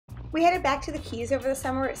We headed back to the Keys over the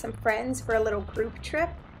summer with some friends for a little group trip,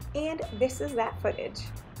 and this is that footage.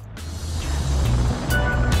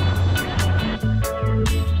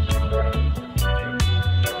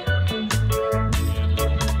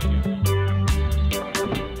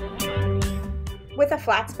 With a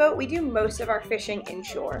flats boat, we do most of our fishing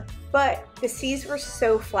inshore, but the seas were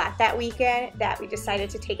so flat that weekend that we decided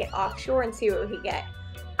to take it offshore and see what we could get.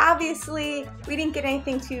 Obviously, we didn't get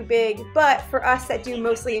anything too big, but for us that do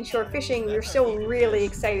mostly inshore fishing, we were still really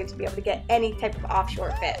excited to be able to get any type of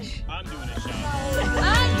offshore fish. I'm doing it, Sean.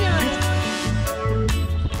 I'm doing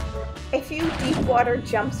it. A few deep water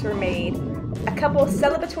jumps were made, a couple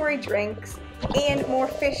celebratory drinks, and more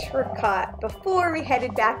fish were caught before we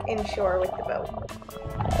headed back inshore with the boat.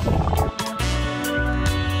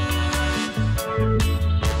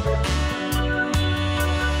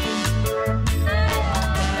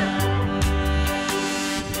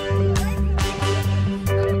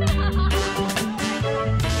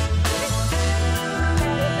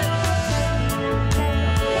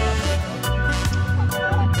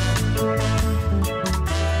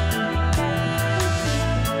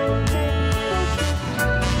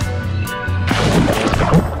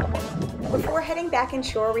 Back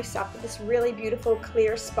inshore, we stopped at this really beautiful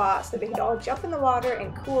clear spot so that we could all jump in the water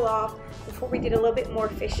and cool off before we did a little bit more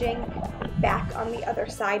fishing back on the other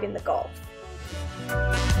side in the Gulf.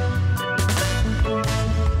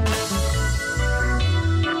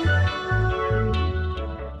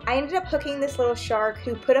 I ended up hooking this little shark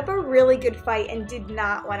who put up a really good fight and did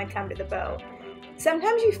not want to come to the boat.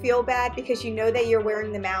 Sometimes you feel bad because you know that you're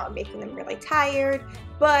wearing them out and making them really tired,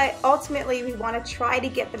 but ultimately we want to try to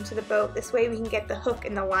get them to the boat. This way we can get the hook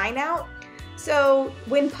and the line out. So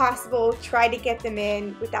when possible, try to get them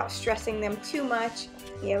in without stressing them too much.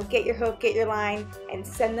 You know, get your hook, get your line, and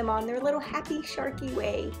send them on their little happy sharky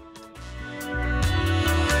way.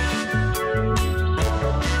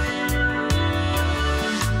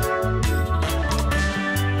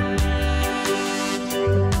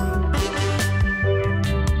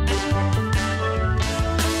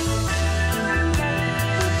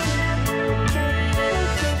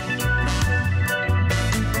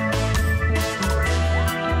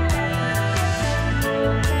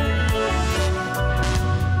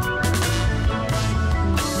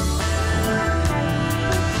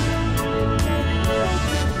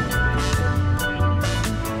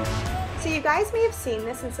 You guys may have seen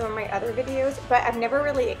this in some of my other videos, but I've never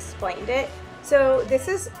really explained it. So this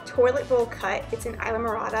is toilet bowl cut. It's in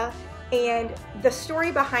Islamorada, and the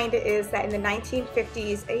story behind it is that in the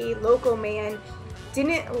 1950s, a local man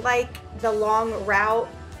didn't like the long route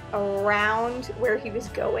around where he was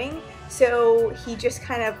going, so he just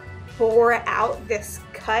kind of bore out this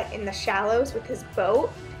cut in the shallows with his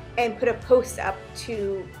boat and put a post up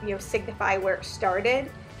to, signify where it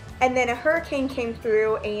started. And then a hurricane came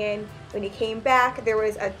through, and when he came back, there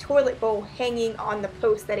was a toilet bowl hanging on the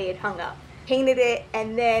post that he had hung up. Painted it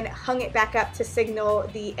and then hung it back up to signal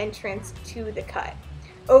the entrance to the cut.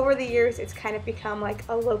 Over the years, it's kind of become like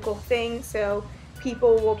a local thing, so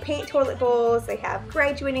people will paint toilet bowls, they have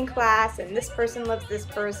graduating class, and this person loves this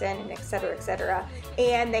person, and etc., etc.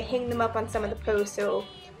 And they hang them up on some of the posts so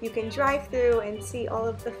you can drive through and see all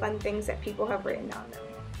of the fun things that people have written on them.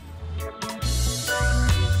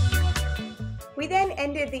 We then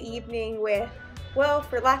ended the evening with, well,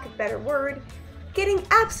 for lack of a better word, getting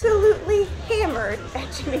absolutely hammered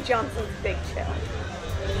at Jimmy Johnson's Big Chill.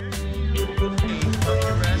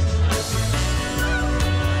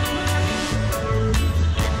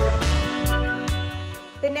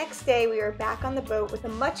 The next day we were back on the boat with a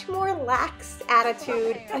much more lax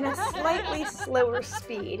attitude and a slightly slower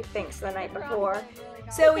speed thanks to the night before.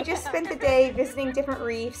 So we just spent the day visiting different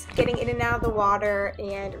reefs, getting in and out of the water,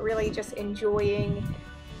 and really just enjoying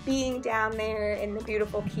being down there in the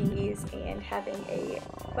beautiful Keys and having a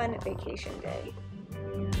fun vacation day.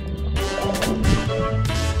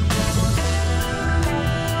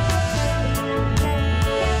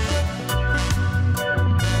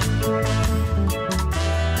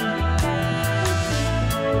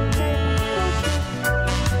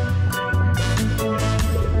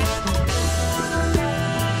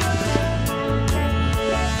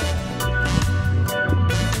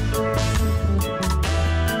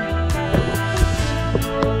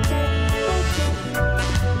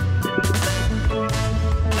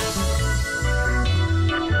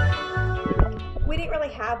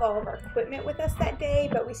 All of our equipment with us that day,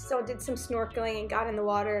 but we still did some snorkeling and got in the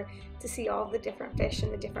water to see all the different fish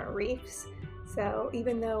and the different reefs. So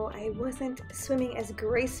even though I wasn't swimming as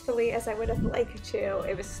gracefully as I would have liked to,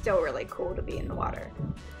 it was still really cool to be in the water.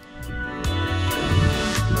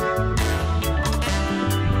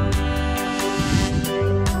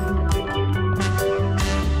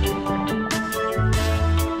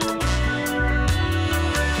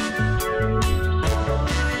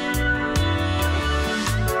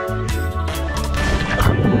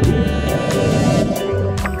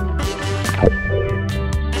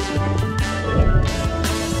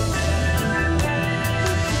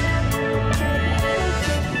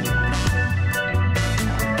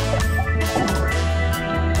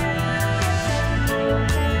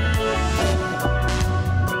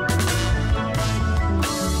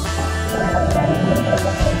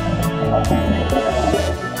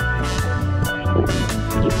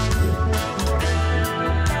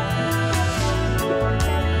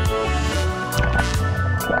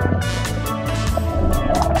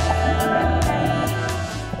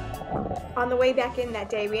 On the way back in that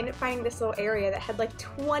day, we ended up finding this little area that had like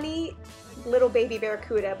 20 little baby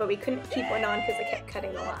barracuda, but we couldn't keep one on because it kept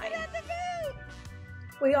cutting the line.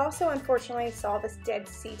 We also unfortunately saw this dead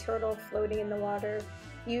sea turtle floating in the water.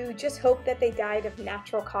 You just hope that they died of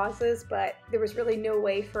natural causes, but there was really no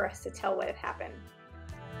way for us to tell what had happened.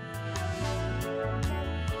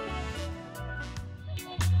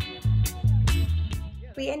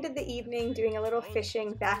 We ended the evening doing a little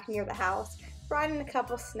fishing back near the house. Brought in a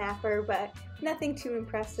couple snapper, but nothing too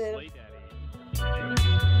impressive.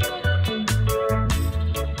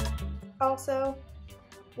 Also,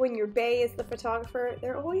 when your bae is the photographer,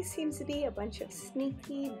 there always seems to be a bunch of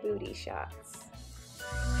sneaky booty shots.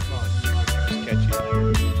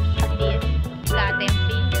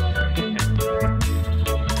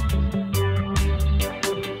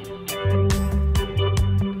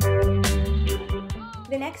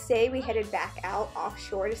 The next day we headed back out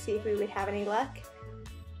offshore to see if we would have any luck,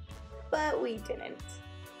 but we didn't.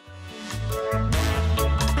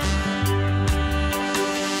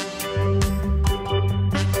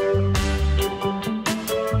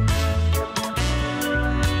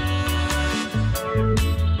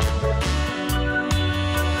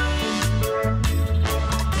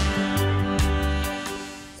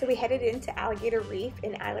 So we headed into Alligator Reef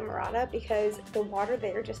in Islamorada because the water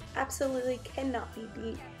there just absolutely cannot be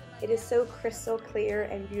beat. It is so crystal clear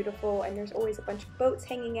and beautiful, and there's always a bunch of boats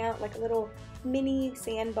hanging out like a little mini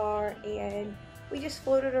sandbar, and we just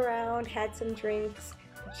floated around, had some drinks,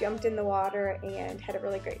 jumped in the water, and had a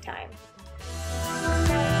really great time.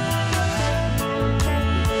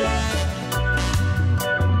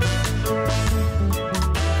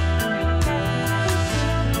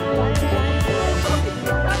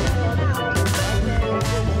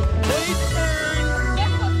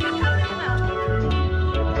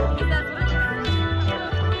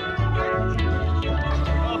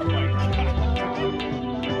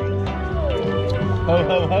 Ho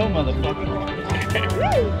ho ho, motherfucker.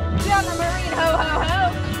 Woo! Down the marine, ho ho ho!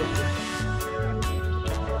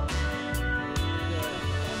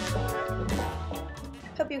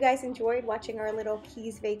 Hope you guys enjoyed watching our little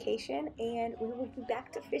Keys vacation, and we will be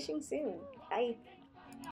back to fishing soon. Bye!